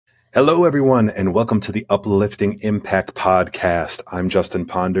Hello, everyone, and welcome to the Uplifting Impact podcast. I'm Justin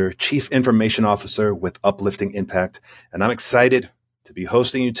Ponder, Chief Information Officer with Uplifting Impact, and I'm excited to be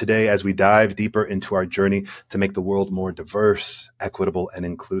hosting you today as we dive deeper into our journey to make the world more diverse, equitable, and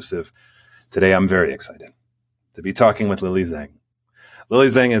inclusive. Today, I'm very excited to be talking with Lily Zhang. Lily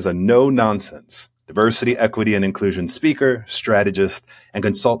Zhang is a no-nonsense diversity, equity, and inclusion speaker, strategist, and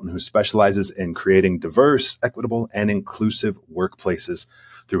consultant who specializes in creating diverse, equitable, and inclusive workplaces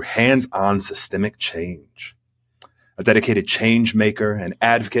through hands-on systemic change. A dedicated change maker and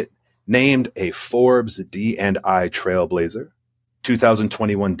advocate, named a Forbes D&I Trailblazer,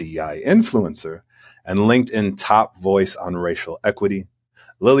 2021 DEI Influencer, and LinkedIn top voice on racial equity.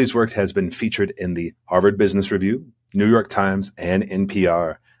 Lily's work has been featured in the Harvard Business Review, New York Times, and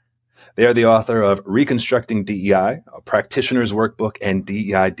NPR. They are the author of Reconstructing DEI, a practitioner's workbook, and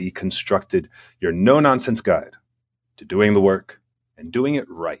DEI Deconstructed, your no-nonsense guide to doing the work and doing it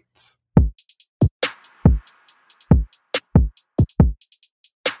right.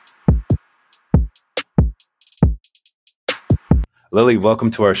 Lily, welcome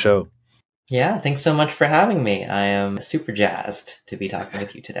to our show. Yeah, thanks so much for having me. I am super jazzed to be talking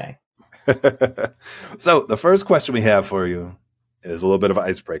with you today. So the first question we have for you is a little bit of an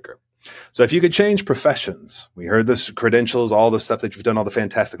icebreaker. So if you could change professions, we heard this credentials, all the stuff that you've done, all the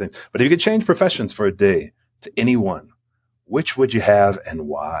fantastic things, but if you could change professions for a day to anyone, which would you have and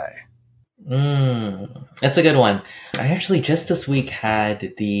why? That's a good one. I actually just this week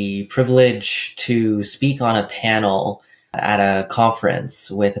had the privilege to speak on a panel at a conference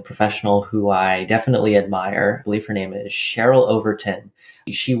with a professional who I definitely admire. I believe her name is Cheryl Overton.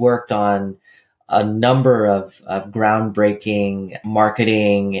 She worked on a number of groundbreaking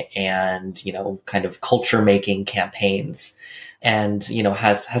marketing and, kind of culture making campaigns, and,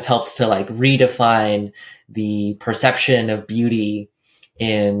 has helped to redefine the perception of beauty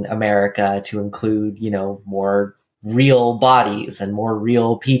in America to include, more real bodies and more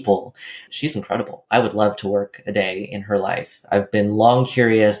real people. She's incredible. I would love to work a day in her life. I've been long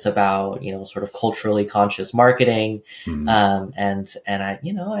curious about, sort of culturally conscious marketing. And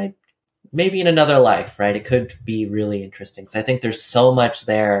I maybe in another life, right? It could be really interesting. So I think there's so much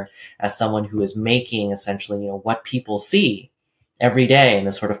there as someone who is making essentially, what people see every day and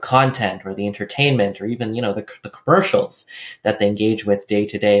the sort of content or the entertainment or even, the commercials that they engage with day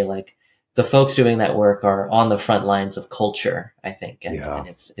to day. Like the folks doing that work are on the front lines of culture, I think. And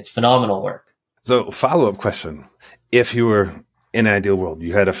it's phenomenal work. So follow-up question. If you were in an ideal world,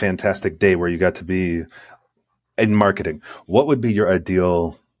 you had a fantastic day where you got to be in marketing, what would be your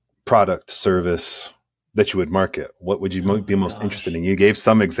ideal product, service that you would market? What would you be most interested in? You gave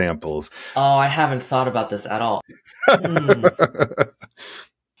some examples. Oh, I haven't thought about this at all.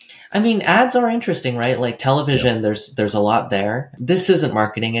 I mean, ads are interesting, right? Like television, there's a lot there. This isn't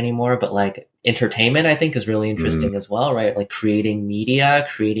marketing anymore, but like entertainment, I think is really interesting as well, right? Like creating media,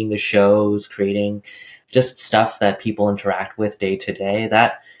 creating the shows, creating just stuff that people interact with day to day.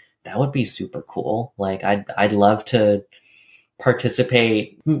 That would be super cool. Like I'd love to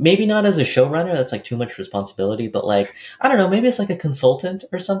participate, maybe not as a showrunner, that's like too much responsibility, but like, I don't know, maybe it's like a consultant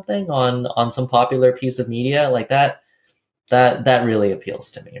or something on some popular piece of media like that really appeals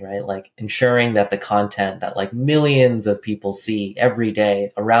to me, right? Like ensuring that the content that like millions of people see every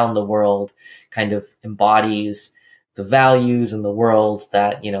day around the world kind of embodies the values in the world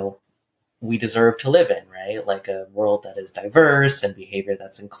that, we deserve to live in, right? Like a world that is diverse and behavior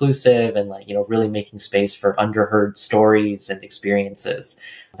that's inclusive and like, really making space for underheard stories and experiences.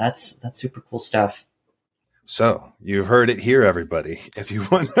 That's super cool stuff. So you heard it here, everybody. If you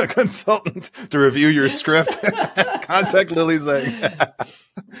want a consultant to review your script, contact Lily Zhang.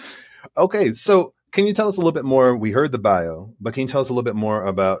 Okay, so can you tell us a little bit more? We heard the bio, but can you tell us a little bit more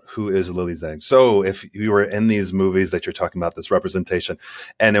about who is Lily Zhang? So if you were in these movies that you're talking about, this representation,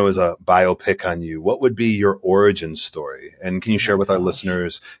 and it was a biopic on you, what would be your origin story? And can you share with our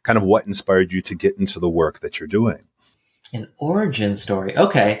listeners kind of what inspired you to get into the work that you're doing? An origin story.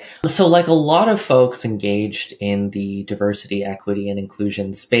 Okay. So like a lot of folks engaged in the diversity, equity, and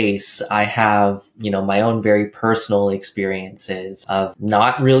inclusion space, I have, my own very personal experiences of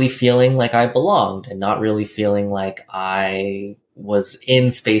not really feeling like I belonged and not really feeling like I was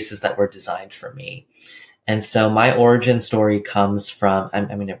in spaces that were designed for me. And so my origin story comes from,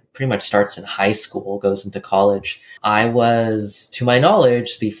 it pretty much starts in high school, goes into college. I was, to my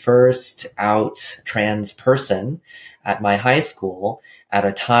knowledge, the first out trans person at my high school at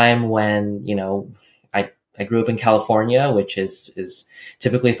a time when, I grew up in California, which is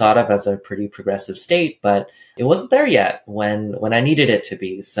typically thought of as a pretty progressive state, but it wasn't there yet when I needed it to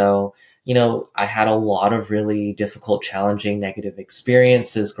be. So, I had a lot of really difficult, challenging, negative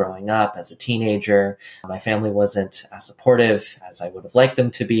experiences growing up as a teenager. My family wasn't as supportive as I would have liked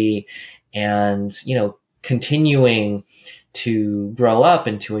them to be. And, continuing to grow up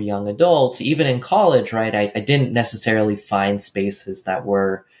into a young adult, even in college, right? I didn't necessarily find spaces that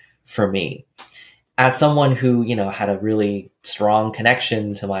were for me. As someone who, had a really strong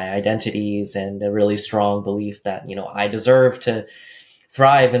connection to my identities and a really strong belief that, I deserve to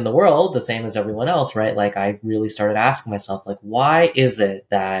thrive in the world the same as everyone else, right? Like I really started asking myself, like, why is it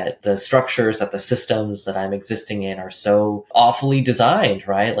that the structures, that the systems that I'm existing in are so awfully designed,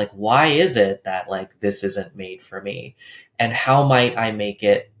 right? Like, why is it that like this isn't made for me? And how might I make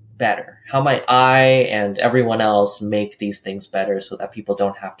it better? How might I and everyone else make these things better so that people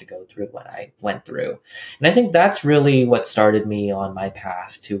don't have to go through what I went through? And I think that's really what started me on my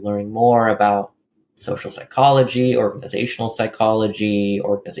path to learning more about social psychology, organizational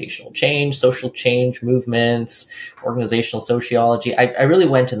change, social change movements, organizational sociology. I really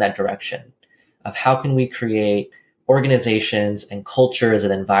went in that direction of how can we create organizations and cultures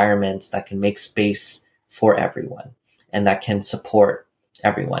and environments that can make space for everyone and that can support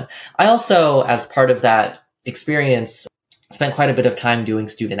everyone. I also, as part of that experience, spent quite a bit of time doing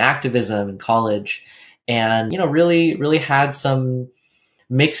student activism in college and, really, really had some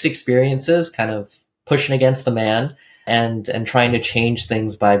mixed experiences, kind of pushing against the man and trying to change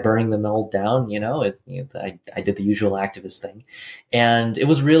things by burning them all down. I did the usual activist thing, and it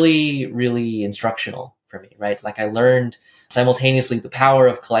was really, really instructional for me, right? Like I learned simultaneously the power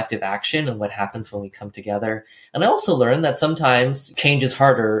of collective action and what happens when we come together. And I also learned that sometimes change is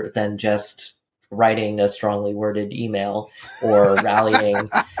harder than just writing a strongly worded email or rallying,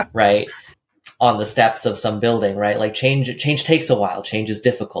 right, on the steps of some building, right? Like change takes a while. Change is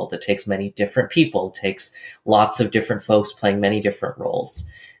difficult. It takes many different people. It takes lots of different folks playing many different roles.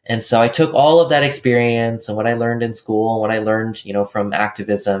 And so I took all of that experience and what I learned in school and what I learned, from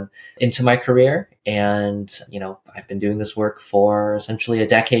activism into my career. And, I've been doing this work for essentially a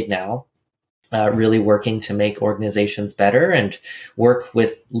decade now, really working to make organizations better and work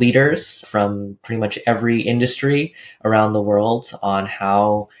with leaders from pretty much every industry around the world on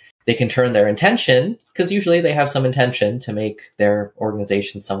how they can turn their intention, because usually they have some intention to make their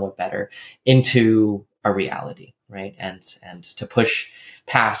organization somewhat better, into a reality, right? And to push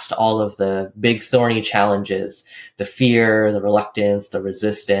past all of the big thorny challenges, the fear, the reluctance, the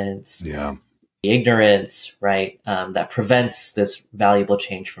resistance, the ignorance, right? That prevents this valuable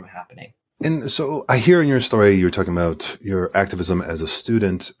change from happening. And so I hear in your story, you're talking about your activism as a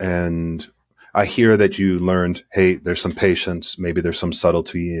student, and I hear that you learned, hey, there's some patience, maybe there's some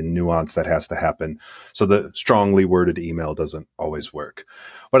subtlety and nuance that has to happen. So the strongly worded email doesn't always work.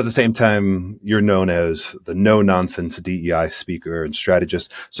 But at the same time, you're known as the no-nonsense DEI speaker and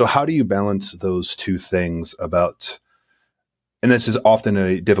strategist. So how do you balance those two things about, and this is often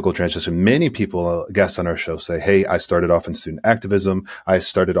a difficult transition. Many people, guests on our show, say, hey, I started off in student activism. I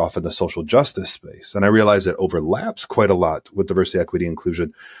started off in the social justice space. And I realize it overlaps quite a lot with diversity, equity,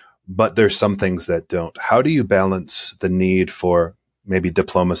 inclusion. But there's some things that don't. How do you balance the need for maybe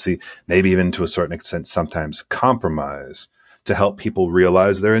diplomacy, maybe even to a certain extent, sometimes compromise to help people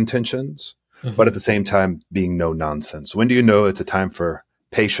realize their intentions, but at the same time being no nonsense? When do you know it's a time for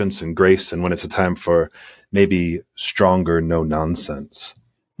patience and grace and when it's a time for maybe stronger no nonsense?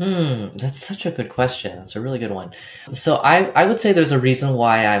 That's such a good question. That's a really good one. So I would say there's a reason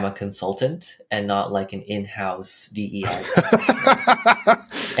why I'm a consultant and not like an in-house DEI.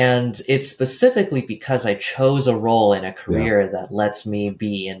 And it's specifically because I chose a role in a career that lets me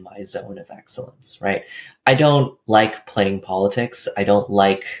be in my zone of excellence, right? I don't like playing politics. I don't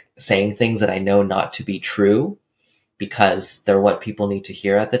like saying things that I know not to be true because they're what people need to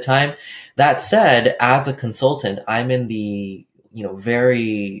hear at the time. That said, as a consultant, I'm in the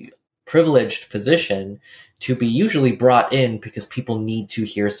very privileged position to be usually brought in because people need to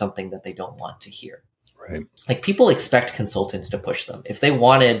hear something that they don't want to hear. Right. Like people expect consultants to push them. If they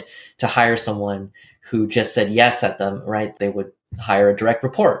wanted to hire someone who just said yes at them, right, they would hire a direct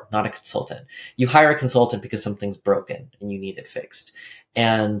report, not a consultant. You hire a consultant because something's broken and you need it fixed.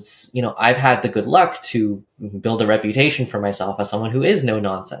 And, I've had the good luck to build a reputation for myself as someone who is no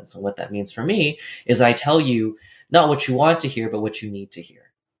nonsense. And what that means for me is I tell you not what you want to hear, but what you need to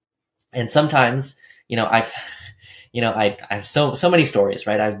hear. And sometimes, I have so many stories,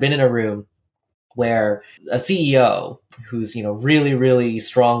 right? I've been in a room where a CEO who's, really, really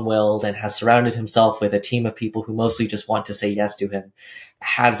strong-willed and has surrounded himself with a team of people who mostly just want to say yes to him,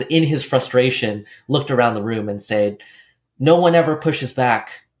 has in his frustration looked around the room and said, no one ever pushes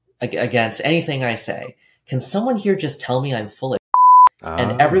back against anything I say. Can someone here just tell me I'm full of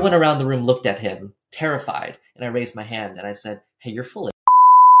And Ah. everyone around the room looked at him, terrified. And I raised my hand and I said, "Hey, you're full of."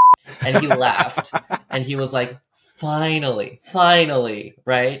 And he laughed. And he was like, finally,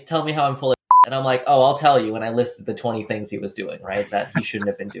 right? Tell me how I'm full of. And I'm like, "Oh, I'll tell you." And I listed the 20 things he was doing, right? That he shouldn't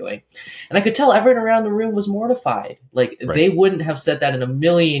have been doing. And I could tell everyone around the room was mortified. Like, Right. they wouldn't have said that in a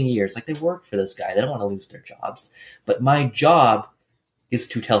million years. Like, they work for this guy. They don't want to lose their jobs. But my job is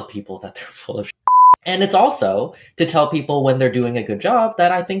to tell people that they're full of. And it's also to tell people when they're doing a good job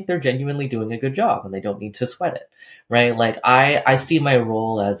that I think they're genuinely doing a good job and they don't need to sweat it, right? Like, I see my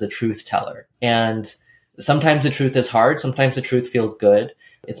role as a truth teller. And sometimes the truth is hard. Sometimes the truth feels good.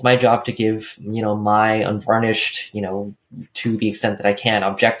 It's my job to give, my unvarnished, to the extent that I can,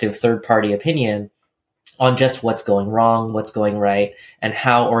 objective third-party opinion on just what's going wrong, what's going right, and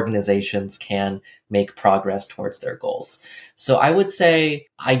how organizations can make progress towards their goals. So I would say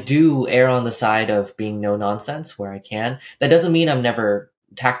I do err on the side of being no nonsense where I can. That doesn't mean I'm never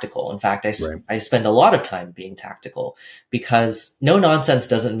tactical. In fact, I spend a lot of time being tactical, because no nonsense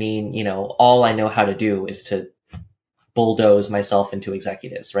doesn't mean, all I know how to do is to bulldoze myself into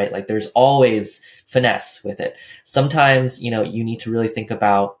executives, right? Like, there's always finesse with it. Sometimes, you need to really think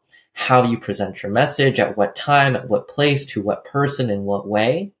about how you present your message, at what time, at what place, to what person, in what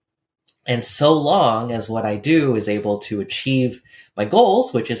way. And so long as what I do is able to achieve my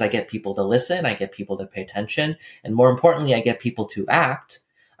goals, which is I get people to listen, I get people to pay attention, and more importantly, I get people to act,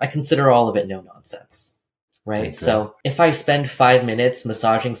 I consider all of it no nonsense, right? Exactly. So if I spend 5 minutes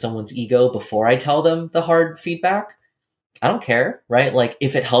massaging someone's ego before I tell them the hard feedback, I don't care, right? Like,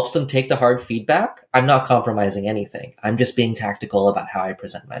 if it helps them take the hard feedback, I'm not compromising anything. I'm just being tactical about how I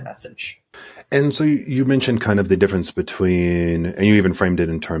present my message. And so you mentioned kind of the difference between, and you even framed it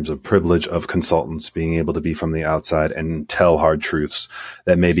in terms of privilege of consultants being able to be from the outside and tell hard truths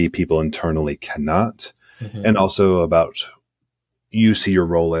that maybe people internally cannot. Mm-hmm. And also about, you see your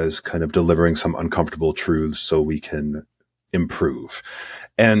role as kind of delivering some uncomfortable truths so we can improve.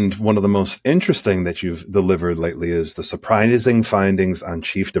 And one of the most interesting that you've delivered lately is the surprising findings on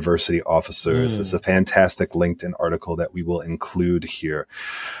chief diversity officers. It's a fantastic LinkedIn article that we will include here.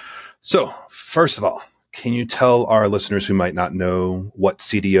 So first of all, can you tell our listeners who might not know what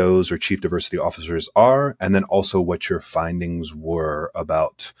CDOs or chief diversity officers are, and then also what your findings were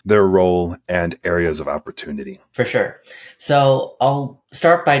about their role and areas of opportunity? For sure. So I'll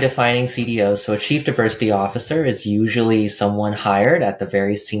start by defining CDOs. So a chief diversity officer is usually someone hired at the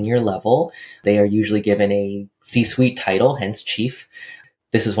very senior level. They are usually given a C-suite title, hence chief.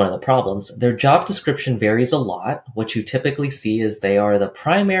 This is one of the problems. Their job description varies a lot. What you typically see is they are the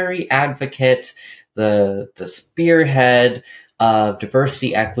primary advocate, the spearhead of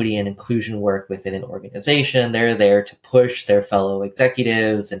diversity, equity, and inclusion work within an organization. They're there to push their fellow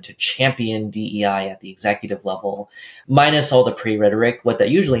executives and to champion DEI at the executive level, minus all the pre-rhetoric. What that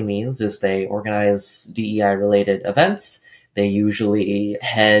usually means is they organize DEI-related events. They usually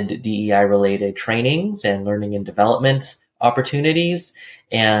head DEI-related trainings and learning and development opportunities,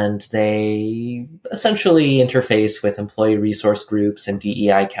 and they essentially interface with employee resource groups and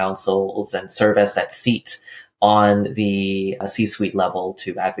DEI councils and serve as that seat on the C-suite level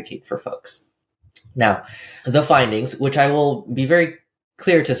to advocate for folks. Now, the findings, which I will be very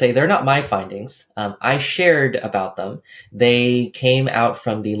clear to say, they're not my findings. I shared about them. They came out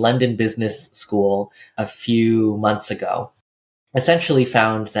from the London Business School a few months ago. Essentially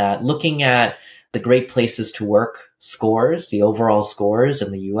found that looking at the Great Places to Work scores, the overall scores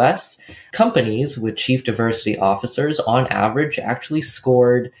in the US, companies with chief diversity officers on average actually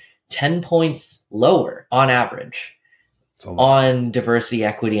scored 10 points lower on average on diversity,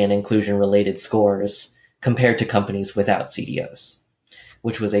 equity, and inclusion related scores compared to companies without CDOs,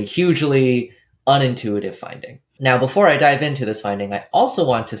 which was a hugely unintuitive finding. Now, before I dive into this finding, I also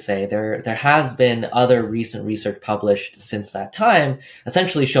want to say there has been other recent research published since that time,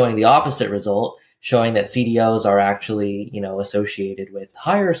 essentially showing the opposite result, showing that CDOs are actually, associated with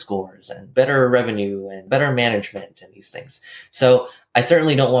higher scores and better revenue and better management and these things. So I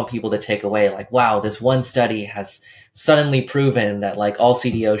certainly don't want people to take away like, wow, this one study has suddenly proven that like all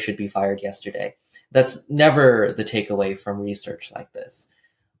CDOs should be fired yesterday. That's never the takeaway from research like this.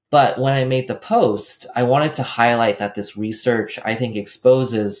 But when I made the post, I wanted to highlight that this research, I think,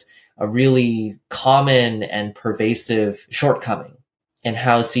 exposes a really common and pervasive shortcoming in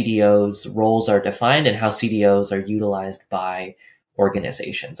how CDOs' roles are defined and how CDOs are utilized by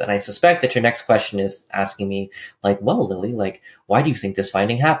organizations. And I suspect that your next question is asking me, like, well, Lily, like, why do you think this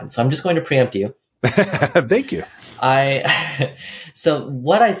finding happened? So I'm just going to preempt you. Thank you. So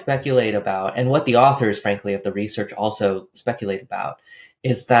what I speculate about, and what the authors, frankly, of the research also speculate about,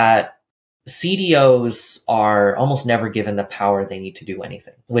 is that CDOs are almost never given the power they need to do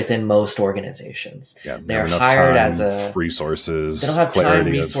anything within most organizations. Yeah, They're hired as a resources. They don't have time,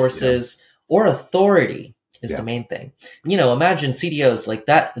 resources, or authority is the main thing. Imagine CDOs like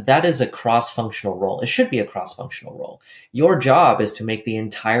that. That is a cross-functional role. It should be a cross-functional role. Your job is to make the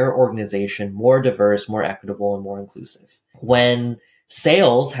entire organization more diverse, more equitable, and more inclusive. When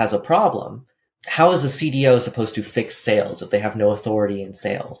sales has a problem, how is a CDO supposed to fix sales if they have no authority in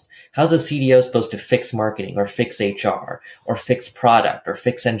sales? How's a CDO supposed to fix marketing or fix HR or fix product or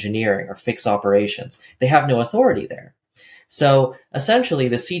fix engineering or fix operations? They have no authority there. So essentially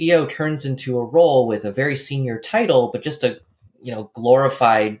the CDO turns into a role with a very senior title, but just a,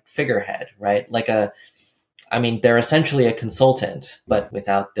 glorified figurehead, right? They're essentially a consultant, but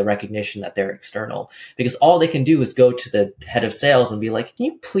without the recognition that they're external, because all they can do is go to the head of sales and be like, can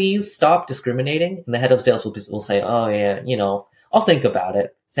you please stop discriminating? And the head of sales will say, oh yeah, I'll think about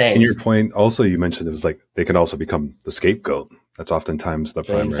it. Thanks. And your point also, you mentioned it was like, they can also become the scapegoat. That's oftentimes the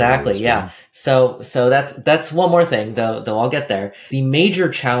primary. Exactly. Yeah. So that's one more thing, though I'll get there. The major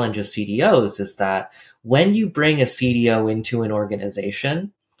challenge of CDOs is that when you bring a CDO into an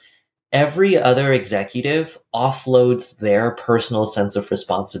organization, every other executive offloads their personal sense of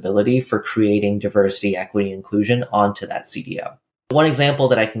responsibility for creating diversity, equity, inclusion onto that CDO. One example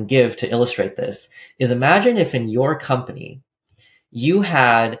that I can give to illustrate this is, imagine if in your company you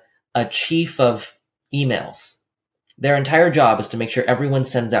had a chief of emails. Their entire job is to make sure everyone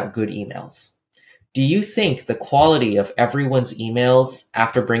sends out good emails. Do you think the quality of everyone's emails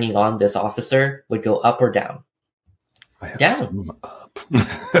after bringing on this officer would go up or down? Down. Up.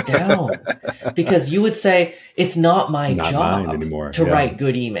 Down. Because you would say, it's not job anymore to write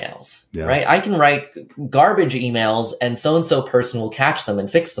good emails, right? I can write garbage emails and so-and-so person will catch them and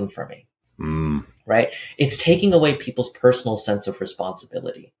fix them for me, right? It's taking away people's personal sense of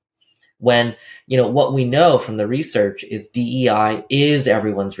responsibility. When, what we know from the research is DEI is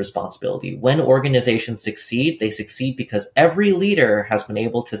everyone's responsibility. When organizations succeed, they succeed because every leader has been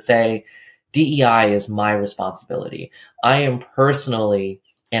able to say, DEI is my responsibility. I am personally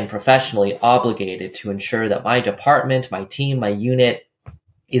and professionally obligated to ensure that my department, my team, my unit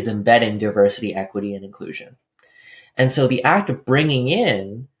is embedding diversity, equity, and inclusion. And so the act of bringing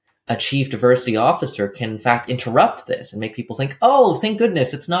in a chief diversity officer can in fact interrupt this and make people think, oh, thank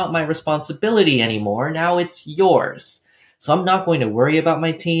goodness, it's not my responsibility anymore. Now it's yours. So I'm not going to worry about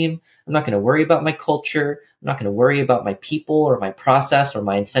my team. I'm not going to worry about my culture. I'm not going to worry about my people or my process or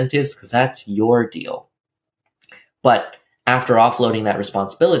my incentives, because that's your deal. But after offloading that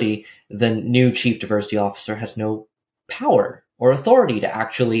responsibility, the new chief diversity officer has no power or authority to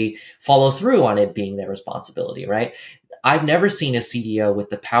actually follow through on it being their responsibility, right? I've never seen a CDO with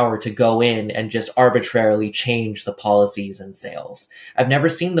the power to go in and just arbitrarily change the policies in sales. I've never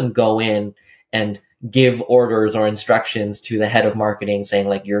seen them go in and give orders or instructions to the head of marketing saying,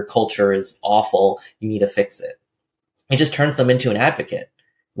 like, your culture is awful, you need to fix it. It just turns them into an advocate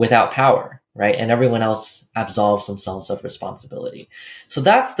without power, right? And everyone else absolves themselves of responsibility. So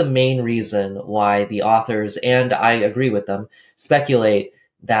that's the main reason why the authors, and I agree with them, speculate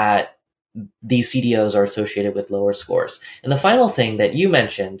that these CDOs are associated with lower scores. And the final thing that you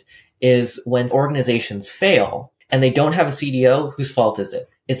mentioned is when organizations fail and they don't have a CDO, whose fault is it?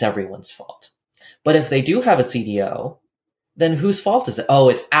 It's everyone's fault. But if they do have a CDO, then whose fault is it? Oh,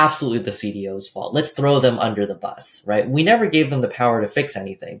 it's absolutely the CDO's fault. Let's throw them under the bus, right? We never gave them the power to fix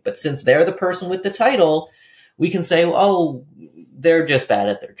anything. But since they're the person with the title, we can say, oh, they're just bad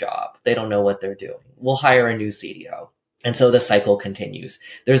at their job. They don't know what they're doing. We'll hire a new CDO. And so the cycle continues.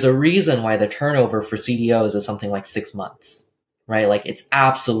 There's a reason why the turnover for CDOs is something like 6 months, right? Like, it's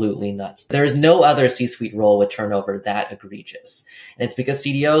absolutely nuts. There's no other C-suite role with turnover that egregious. And it's because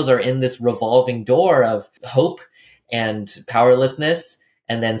CDOs are in this revolving door of hope and powerlessness,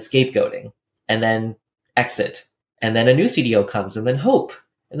 and then scapegoating, and then exit. And then a new CDO comes, and then hope,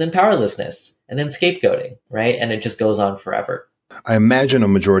 and then powerlessness, and then scapegoating, right? And it just goes on forever. I imagine a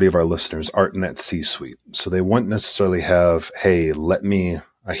majority of our listeners aren't in that C-suite. So they won't necessarily have, hey,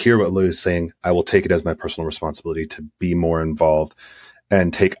 I hear what Lou's saying. I will take it as my personal responsibility to be more involved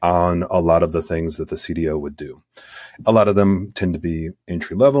and take on a lot of the things that the CDO would do. A lot of them tend to be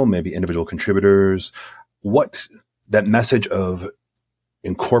entry level, maybe individual contributors. What that message of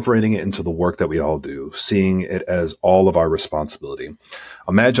incorporating it into the work that we all do, seeing it as all of our responsibility.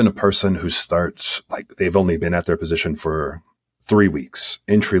 Imagine a person who starts, like, they've only been at their position for 3 weeks,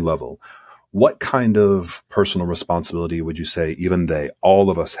 entry level. What kind of personal responsibility would you say all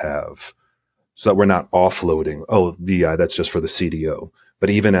of us have, so that we're not offloading, oh, VI, that's just for the CDO. But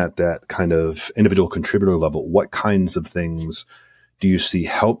even at that kind of individual contributor level, what kinds of things do you see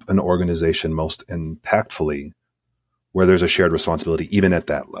help an organization most impactfully where there's a shared responsibility, even at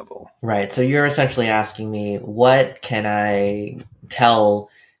that level? Right. So you're essentially asking me, what can I tell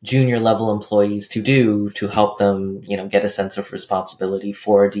junior level employees to do to help them, get a sense of responsibility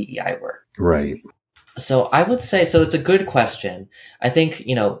for DEI work? Right. So I would say, so it's a good question. I think,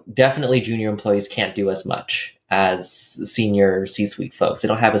 definitely junior employees can't do as much as senior C-suite folks. They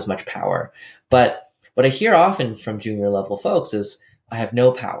don't have as much power. But what I hear often from junior level folks is, I have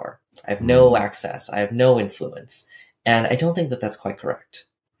no power. I have no access. I have no influence. And I don't think that that's quite correct,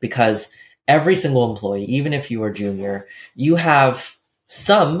 because every single employee, even if you are junior, you have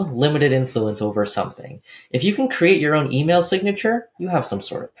some limited influence over something. If you can create your own email signature, you have some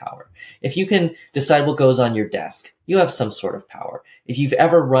sort of power. If you can decide what goes on your desk, you have some sort of power. If you've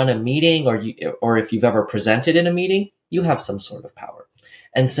ever run a meeting or if you've ever presented in a meeting, you have some sort of power.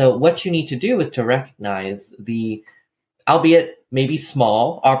 And so what you need to do is to recognize the, albeit maybe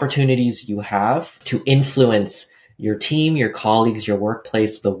small, opportunities you have to influence your team, your colleagues, your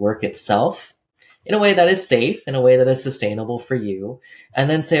workplace, the work itself, in a way that is safe, in a way that is sustainable for you. And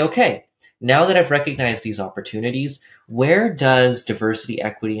then say, okay, now that I've recognized these opportunities, where does diversity,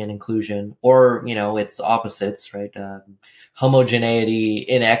 equity, and inclusion, or, its opposites, right? Homogeneity,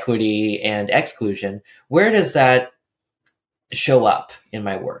 inequity, and exclusion, where does that show up in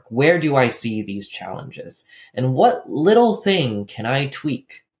my work? Where do I see these challenges? And what little thing can I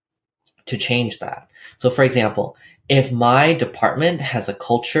tweak to change that? So for example, if my department has a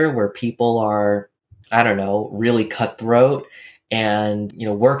culture where people are, really cutthroat and,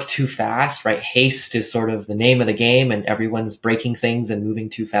 work too fast, right? Haste is sort of the name of the game and everyone's breaking things and moving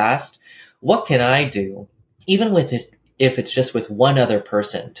too fast. What can I do, even with it, if it's just with one other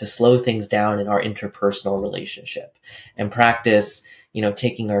person, to slow things down in our interpersonal relationship and practice,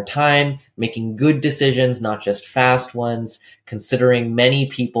 taking our time, making good decisions, not just fast ones, considering many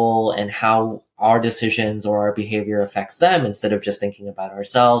people and how our decisions or our behavior affects them instead of just thinking about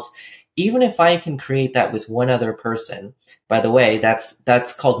ourselves. Even if I can create that with one other person, by the way,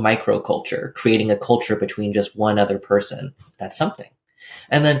 that's called microculture, creating a culture between just one other person. That's something.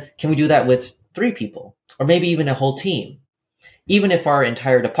 And then can we do that with 3 people or maybe even a whole team? Even if our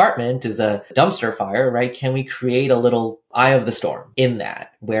entire department is a dumpster fire, right? Can we create a little eye of the storm in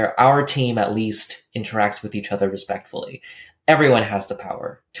that, where our team at least interacts with each other respectfully? Everyone has the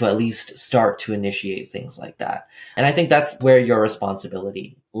power to at least start to initiate things like that. And I think that's where your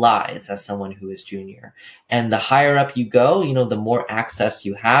responsibility lies as someone who is junior. And the higher up you go, the more access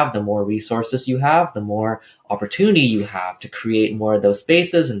you have, the more resources you have, the more opportunity you have to create more of those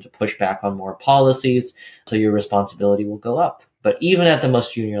spaces and to push back on more policies. So your responsibility will go up. But even at the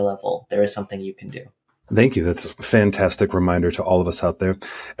most junior level, there is something you can do. Thank you. That's a fantastic reminder to all of us out there.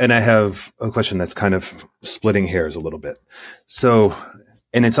 And I have a question that's kind of splitting hairs a little bit. So,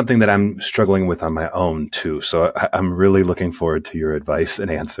 and it's something that I'm struggling with on my own too. So I'm really looking forward to your advice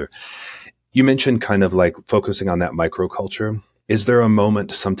and answer. You mentioned kind of like focusing on that microculture. Is there a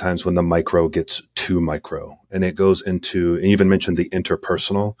moment sometimes when the micro gets too micro and it goes into, and you even mentioned the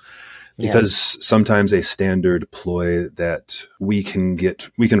interpersonal? Because sometimes a standard ploy that we can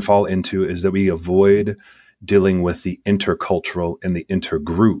fall into is that we avoid dealing with the intercultural and the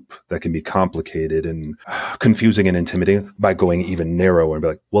intergroup that can be complicated and confusing and intimidating by going even narrower and be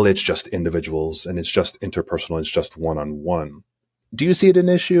like, well, it's just individuals and it's just interpersonal. It's just one-on-one. Do you see it an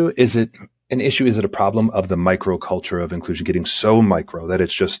issue? Is it an issue? Is it a problem of the microculture of inclusion getting so micro that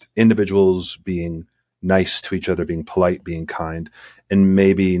it's just individuals being nice to each other, being polite, being kind, and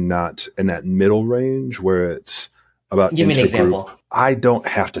maybe not in that middle range where it's about Give me an example. I don't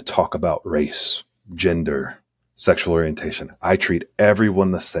have to talk about race, gender, sexual orientation. I treat everyone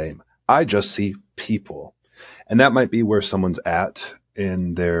the same. I just see people. And that might be where someone's at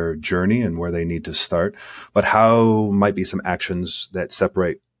in their journey and where they need to start. But how might be some actions that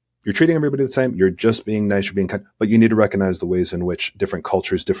separate? You're treating everybody the same. You're just being nice. You're being kind, but you need to recognize the ways in which different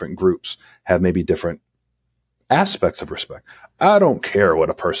cultures, different groups have maybe different aspects of respect. I don't care what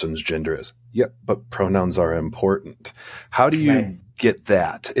a person's gender is. Yep, but pronouns are important. How do you get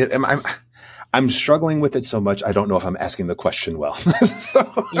that? I'm struggling with it so much. I don't know if I'm asking the question well.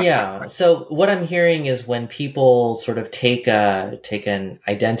 Yeah. So what I'm hearing is when people sort of take an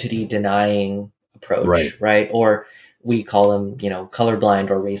identity denying approach, right? Or we call them, colorblind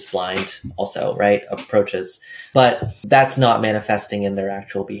or race blind also, right? Approaches, but that's not manifesting in their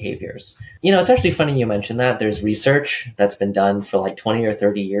actual behaviors. It's actually funny you mentioned that. There's research that's been done for like 20 or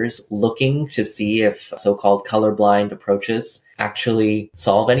 30 years looking to see if so-called colorblind approaches actually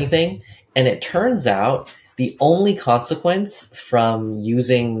solve anything. And it turns out the only consequence from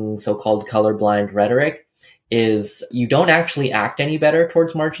using so-called colorblind rhetoric is you don't actually act any better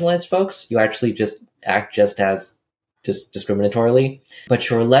towards marginalized folks. You actually just act just as discriminatorily, but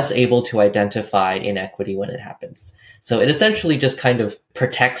you're less able to identify inequity when it happens. So it essentially just kind of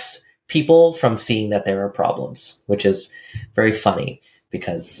protects people from seeing that there are problems, which is very funny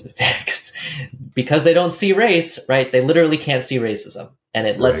because they don't see race, right? They literally can't see racism. And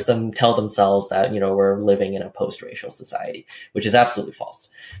it lets them tell themselves that, we're living in a post-racial society, which is absolutely false.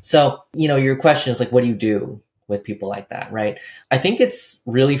 So, your question is like, what do you do with people like that, right? I think it's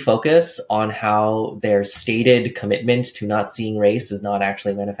really focused on how their stated commitment to not seeing race is not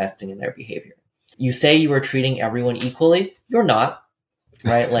actually manifesting in their behavior. You say you are treating everyone equally. You're not,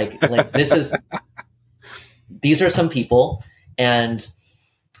 right? Like these are some people, and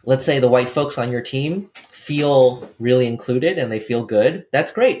let's say the white folks on your team feel really included and they feel good.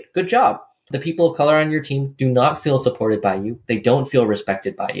 That's great. Good job. The people of color on your team do not feel supported by you. They don't feel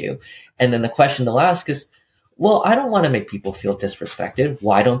respected by you. And then the question they'll ask is, well, I don't want to make people feel disrespected.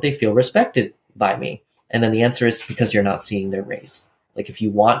 Why don't they feel respected by me? And then the answer is because you're not seeing their race. Like if you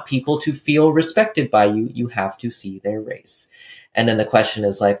want people to feel respected by you, you have to see their race. And then the question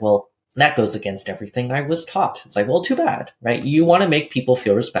is like, well, that goes against everything I was taught. It's like, well, too bad, right? You want to make people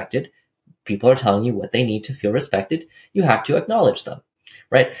feel respected. People are telling you what they need to feel respected. You have to acknowledge them,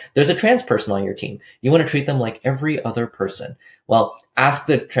 right? There's a trans person on your team. You want to treat them like every other person. Well, ask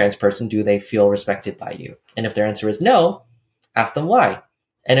the trans person, do they feel respected by you? And if their answer is no, ask them why.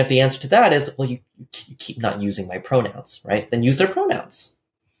 And if the answer to that is, well, you keep not using my pronouns, right? Then use their pronouns.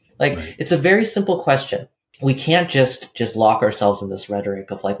 Like, It's a very simple question. We can't just lock ourselves in this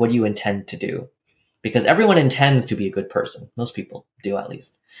rhetoric of like, what do you intend to do? Because everyone intends to be a good person. Most people do, at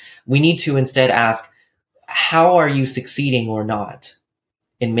least. We need to instead ask, how are you succeeding or not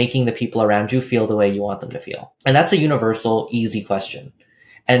in making the people around you feel the way you want them to feel? And that's a universal, easy question.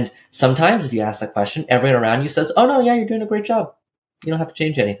 And sometimes if you ask that question, everyone around you says, oh no, yeah, you're doing a great job. You don't have to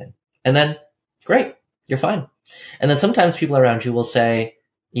change anything. And then, great, you're fine. And then sometimes people around you will say,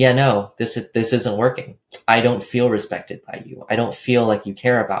 yeah, no, this isn't working. I don't feel respected by you. I don't feel like you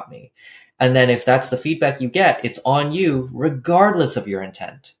care about me. And then if that's the feedback you get, it's on you, regardless of your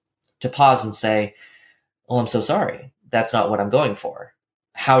intent, to pause and say, well, I'm so sorry. That's not what I'm going for.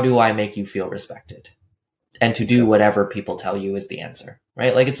 How do I make you feel respected? And to do whatever people tell you is the answer,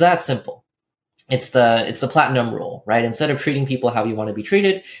 right? Like, it's that simple. It's the platinum rule, right? Instead of treating people how you want to be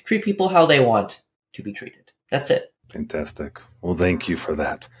treated, treat people how they want to be treated. That's it. Fantastic. Well, thank you for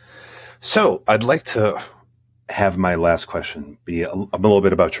that. So I'd like to have my last question be a little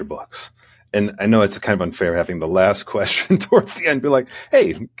bit about your books. And I know it's kind of unfair having the last question towards the end be like,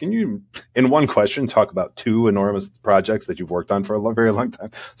 hey, can you, in one question, talk about two enormous projects that you've worked on for a very long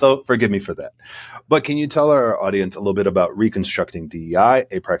time? So forgive me for that. But can you tell our audience a little bit about Reconstructing DEI,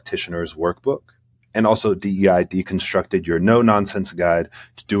 a practitioner's workbook, and also DEI Deconstructed, your no-nonsense guide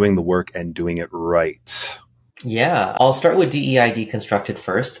to doing the work and doing it right? Yeah, I'll start with DEI Deconstructed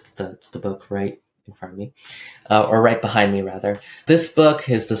first. It's the book right in front of me, or right behind me, rather. This book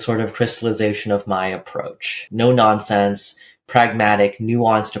is the sort of crystallization of my approach. No nonsense, pragmatic,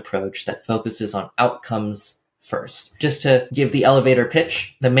 nuanced approach that focuses on outcomes first. Just to give the elevator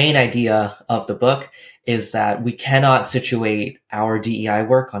pitch, the main idea of the book is that we cannot situate our DEI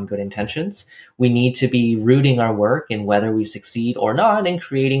work on good intentions. We need to be rooting our work in whether we succeed or not in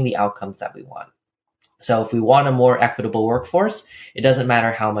creating the outcomes that we want. So if we want a more equitable workforce, it doesn't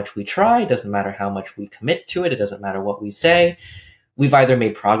matter how much we try, it doesn't matter how much we commit to it, it doesn't matter what we say. We've either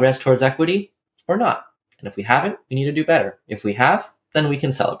made progress towards equity or not. And if we haven't, we need to do better. If we have, then we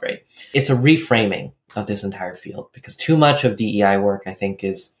can celebrate. It's a reframing of this entire field because too much of DEI work, I think,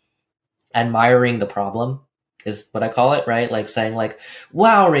 is admiring the problem, is what I call it, right? Like saying like,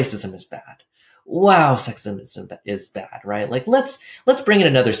 wow, racism is bad. Wow, sexism is bad, right? Like, let's bring in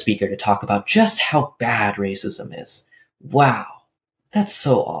another speaker to talk about just how bad racism is. Wow, that's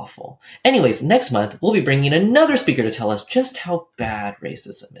so awful. Anyways, next month, we'll be bringing in another speaker to tell us just how bad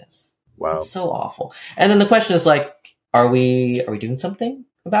racism is. Wow. It's so awful. And then the question is like, are we doing something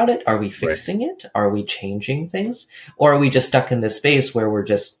about it? Are we fixing it? Are we changing things? Or are we just stuck in this space where we're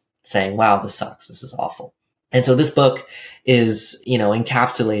just saying, wow, this sucks. This is awful. And so this book is,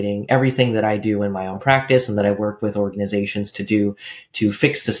 encapsulating everything that I do in my own practice and that I work with organizations to do to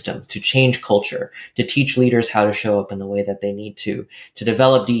fix systems, to change culture, to teach leaders how to show up in the way that they need to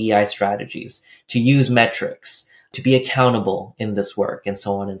develop DEI strategies, to use metrics, to be accountable in this work, and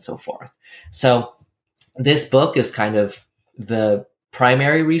so on and so forth. So this book is kind of the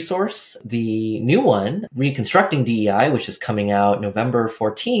primary resource. The new one, Reconstructing DEI, which is coming out November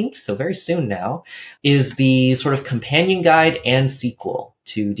 14th, so very soon now, is the sort of companion guide and sequel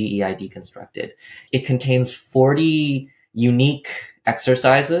to DEI Deconstructed. It contains 40 unique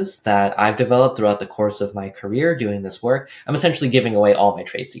exercises that I've developed throughout the course of my career doing this work. I'm essentially giving away all my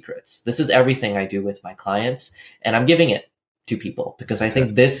trade secrets. This is everything I do with my clients, and I'm giving it to people because I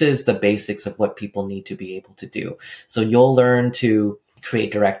think this is the basics of what people need to be able to do. So you'll learn to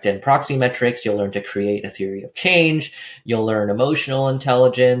create direct and proxy metrics. You'll learn to create a theory of change. You'll learn emotional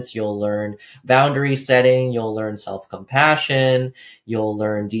intelligence. You'll learn boundary setting. You'll learn self-compassion. You'll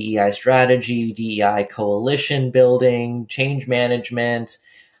learn DEI strategy, DEI coalition building, change management,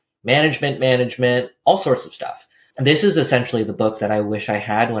 management, all sorts of stuff. This is essentially the book that I wish I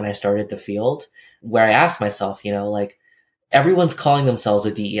had when I started the field, where I asked myself, like, everyone's calling themselves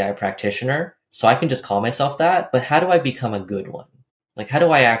a DEI practitioner, so I can just call myself that, but how do I become a good one? Like, how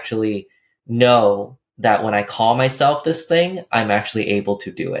do I actually know that when I call myself this thing, I'm actually able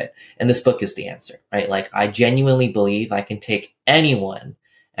to do it? And this book is the answer, right? Like, I genuinely believe I can take anyone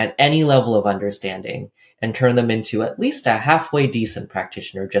at any level of understanding and turn them into at least a halfway decent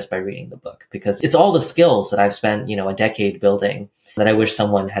practitioner just by reading the book, because it's all the skills that I've spent, a decade building that I wish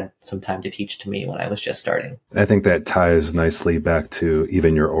someone had some time to teach to me when I was just starting. I think that ties nicely back to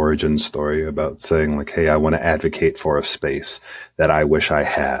even your origin story about saying like, hey, I want to advocate for a space that I wish I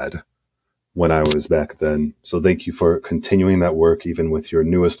had when I was back then. So thank you for continuing that work, even with your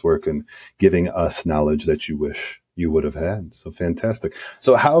newest work, and giving us knowledge that you wish you would have had. So fantastic.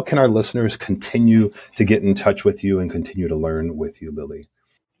 So how can our listeners continue to get in touch with you and continue to learn with you, Lily?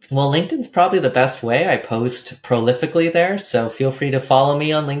 Well, LinkedIn's probably the best way. I post prolifically there, so feel free to follow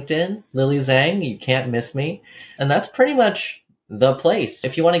me on LinkedIn, Lily Zhang. You can't miss me. And that's pretty much the place.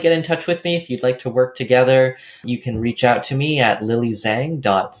 If you want to get in touch with me, if you'd like to work together, you can reach out to me at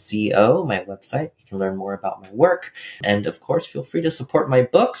lilyzhang.co, my website. You can learn more about my work. And of course, feel free to support my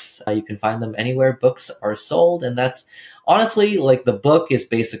books. You can find them anywhere books are sold. And that's honestly, like, the book is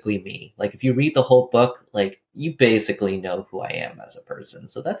basically me. Like, if you read the whole book, like, you basically know who I am as a person.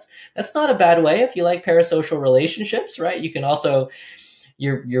 So that's not a bad way. If you like parasocial relationships, right? You can also,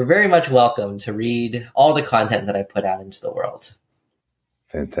 you're very much welcome to read all the content that I put out into the world.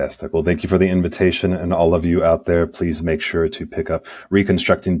 Fantastic. Well, thank you for the invitation. And all of you out there, please make sure to pick up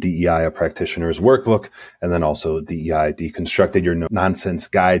Reconstructing DEI, a Practitioner's Workbook, and then also DEI Deconstructed, your nonsense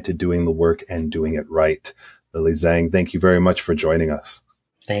guide to doing the work and doing it right. Lily Zhang, thank you very much for joining us.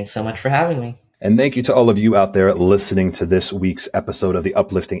 Thanks so much for having me. And thank you to all of you out there listening to this week's episode of the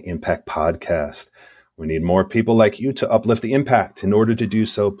Uplifting Impact Podcast. We need more people like you to uplift the impact. In order to do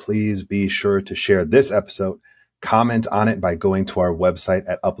so, please be sure to share this episode, comment on it by going to our website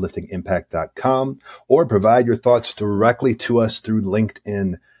at upliftingimpact.com, or provide your thoughts directly to us through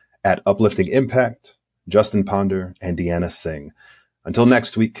LinkedIn at Uplifting Impact, Justin Ponder, and Deanna Singh. Until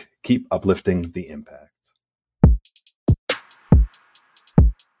next week, keep uplifting the impact.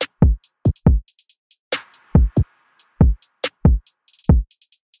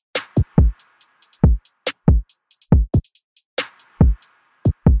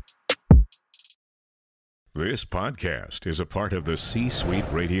 This podcast is a part of the C-Suite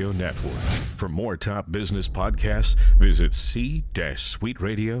Radio Network. For more top business podcasts, visit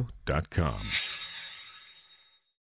c-suiteradio.com.